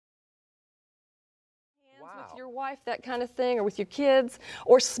Wow. With your wife, that kind of thing, or with your kids,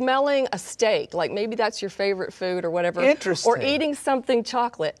 or smelling a steak, like maybe that's your favorite food or whatever. Interesting. Or eating something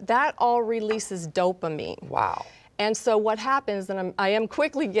chocolate. That all releases dopamine. Wow. And so what happens, and I am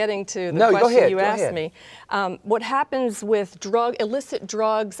quickly getting to the No, question go ahead, you go asked ahead. me. What happens with illicit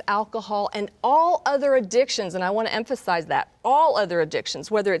drugs, alcohol, and all other addictions, and I want to emphasize that, all other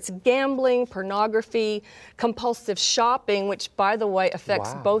addictions, whether it's gambling, pornography, compulsive shopping, which by the way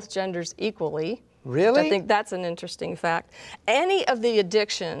affects Wow. both genders equally. Really? I think that's an interesting fact. Any of the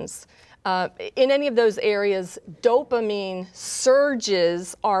addictions, in any of those areas, dopamine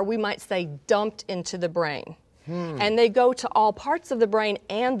surges are, we might say, dumped into the brain. And they go to all parts of the brain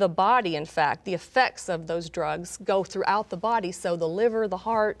and the body, in fact. The effects of those drugs go throughout the body. So the liver, the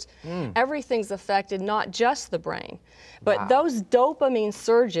heart, everything's affected, not just the brain. But Wow. those dopamine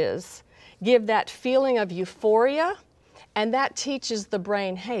surges give that feeling of euphoria, and that teaches the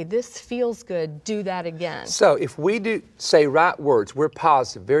brain, hey, this feels good, do that again. So if we do say right words, we're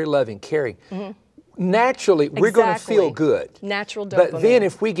positive, very loving, caring, naturally we're going to feel Exactly. good. Natural dopamine. But then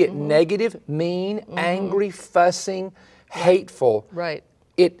if we get negative, mean, angry, fussing, hateful, Right.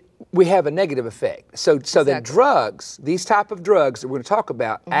 we have a negative effect. So the Exactly. drugs, these type of drugs that we're going to talk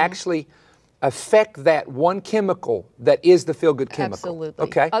about, actually affect that one chemical that is the feel-good chemical. Absolutely.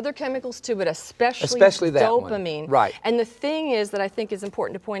 Okay. Other chemicals too, but Especially that one. dopamine. Right. And the thing is that I think is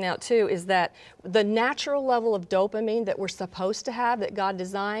important to point out too is that the natural level of dopamine that we're supposed to have, that God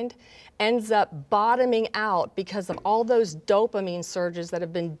designed, ends up bottoming out because of all those dopamine surges that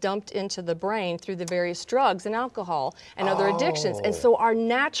have been dumped into the brain through the various drugs and alcohol and other addictions. And so our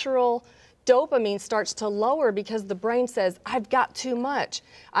natural dopamine starts to lower because the brain says, I've got too much.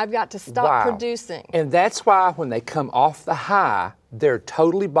 I've got to stop producing. And that's why when they come off the high, they're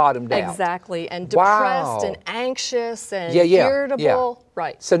totally bottomed out. Exactly, and Wow. depressed and anxious and Yeah. irritable.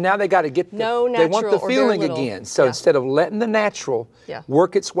 Right. So now they got to get they want the natural or very feeling little. again. So Yeah. instead of letting the natural Yeah.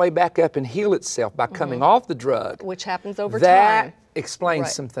 work its way back up and heal itself by coming off the drug, Which happens over that time. explains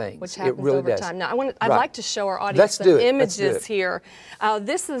Right. some things. Which it happens really over does. time. Now, I'd Right. like to show our audience Let's some do it. Let's do images it. here.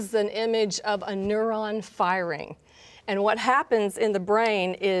 This is an image of a neuron firing. And what happens in the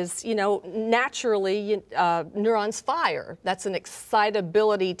brain is, naturally, neurons fire. That's an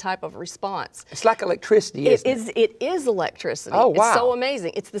excitability type of response. It's like electricity, isn't it? It is electricity. Oh, wow. It's so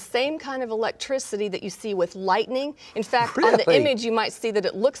amazing. It's the same kind of electricity that you see with lightning. In fact, on the Really? image, you might see that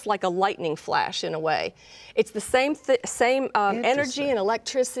it looks like a lightning flash in a way. It's the same energy and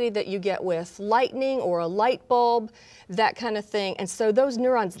electricity that you get with lightning or a light bulb, that kind of thing. And so those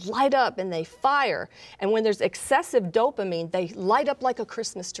neurons light up and they fire. And when there's excessive dopamine, they light up like a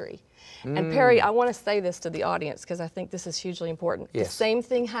Christmas tree. And Perry, I want to say this to the audience because I think this is hugely important. Yes. The same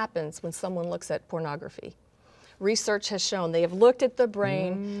thing happens when someone looks at pornography. Research has shown, they have looked at the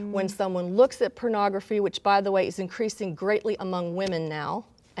brain when someone looks at pornography, which by the way is increasing greatly among women now.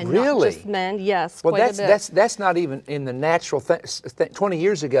 And Really? not just men, yes, Well, quite a bit. that's not even in the natural thing. 20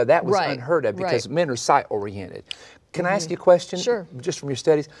 years ago, that was Right, unheard of because right. men are sight-oriented. Can I ask you a question? Sure. Just from your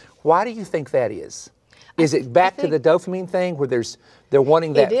studies. Why do you think that is? Is it back to the dopamine thing where they're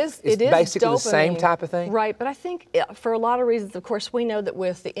wanting that? It is basically the same dopamine. type of thing? Right, but I think for a lot of reasons, of course, we know that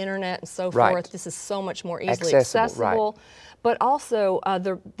with the internet and so Right. forth, this is so much more easily Accessible, right. accessible. But also,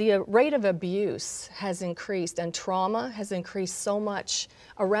 the rate of abuse has increased and trauma has increased so much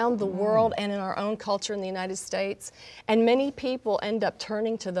around the world and in our own culture in the United States. And many people end up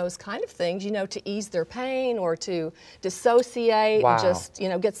turning to those kind of things, to ease their pain or to dissociate Wow. and just,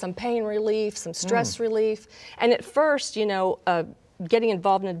 get some pain relief, some stress relief. And at first, getting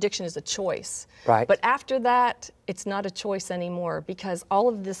involved in addiction is a choice. Right. But after that, it's not a choice anymore because all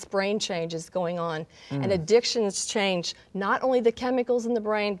of this brain change is going on. And addictions change not only the chemicals in the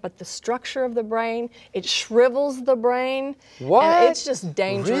brain, but the structure of the brain. It shrivels the brain. What? And it's just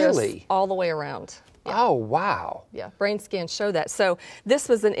dangerous Really? all the way around. Oh, wow. Yeah, brain scans show that. So this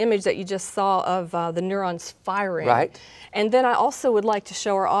was an image that you just saw of the neurons firing. Right. And then I also would like to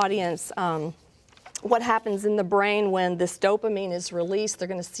show our audience what happens in the brain when this dopamine is released. They're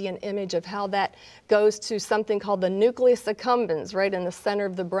going to see an image of how that goes to something called the nucleus accumbens, right in the center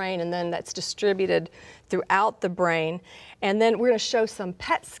of the brain, and then that's distributed throughout the brain. And then we're going to show some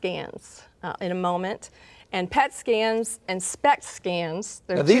PET scans in a moment. And PET scans and SPECT scans.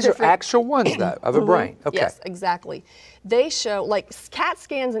 Now, these are actual ones, though, of a brain. Okay. Yes, exactly. They show, like CAT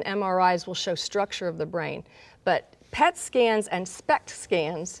scans and MRIs will show structure of the brain, but PET scans and SPECT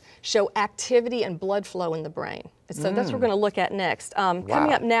scans show activity and blood flow in the brain. So that's what we're going to look at next.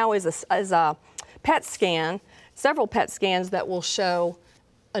 Coming up now is a PET scan, several PET scans that will show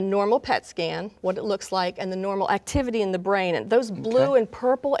a normal PET scan, what it looks like, and the normal activity in the brain. And those blue and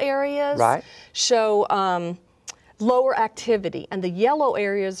purple areas show lower activity, and the yellow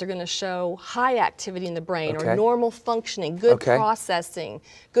areas are going to show high activity in the brain, or normal functioning, good processing,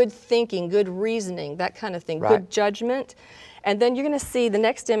 good thinking, good reasoning, that kind of thing, good judgment. And then you're going to see the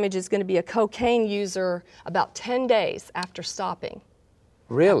next image is going to be a cocaine user about 10 days after stopping.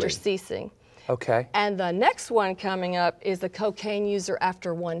 Really? After ceasing. Okay. And the next one coming up is the cocaine user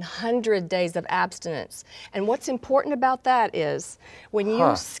after 100 days of abstinence. And what's important about that is when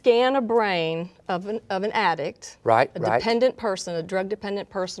you scan a brain of an addict, a dependent person, a drug-dependent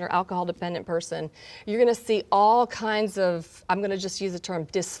person or alcohol-dependent person, you're going to see all kinds of, I'm going to just use the term,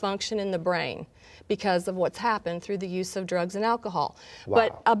 dysfunction in the brain because of what's happened through the use of drugs and alcohol.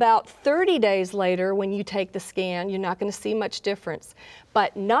 But about 30 days later, when you take the scan, you're not going to see much difference.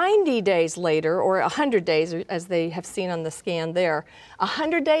 But 90 days later, or 100 days, as they have seen on the scan there,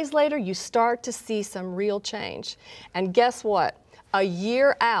 100 days later, you start to see some real change. And guess what? A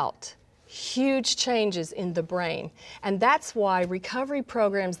year out, huge changes in the brain. And that's why recovery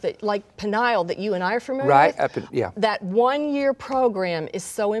programs that, like Peniel, that you and I are familiar with, that 1 year program is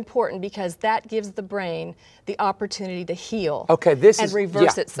so important because that gives the brain the opportunity to heal and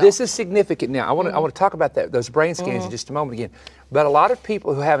reverse itself. This is significant now. I want to talk about those brain scans in just a moment again. But a lot of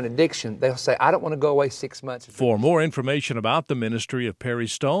people who have an addiction, they'll say, I don't want to go away 6 months. For more information about the ministry of Perry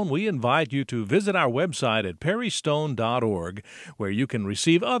Stone, we invite you to visit our website at perrystone.org, where you can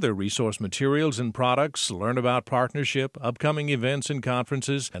receive other resource materials and products, learn about partnership, upcoming events and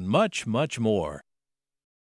conferences, and much, much more.